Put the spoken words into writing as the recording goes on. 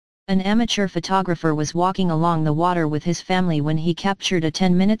An amateur photographer was walking along the water with his family when he captured a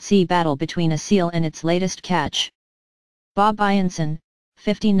 10-minute sea battle between a seal and its latest catch. Bob Ianson,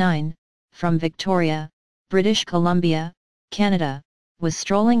 59, from Victoria, British Columbia, Canada, was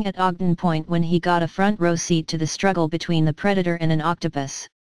strolling at Ogden Point when he got a front row seat to the struggle between the predator and an octopus.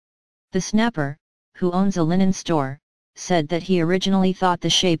 The snapper, who owns a linen store, said that he originally thought the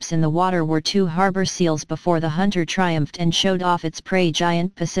shapes in the water were two harbor seals before the hunter triumphed and showed off its prey.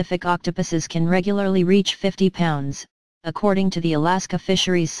 Giant Pacific octopuses can regularly reach 50 pounds, according to the Alaska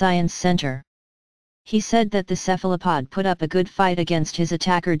Fisheries Science Center. He said that the cephalopod put up a good fight against his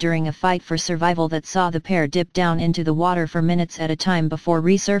attacker during a fight for survival that saw the pair dip down into the water for minutes at a time before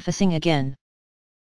resurfacing again.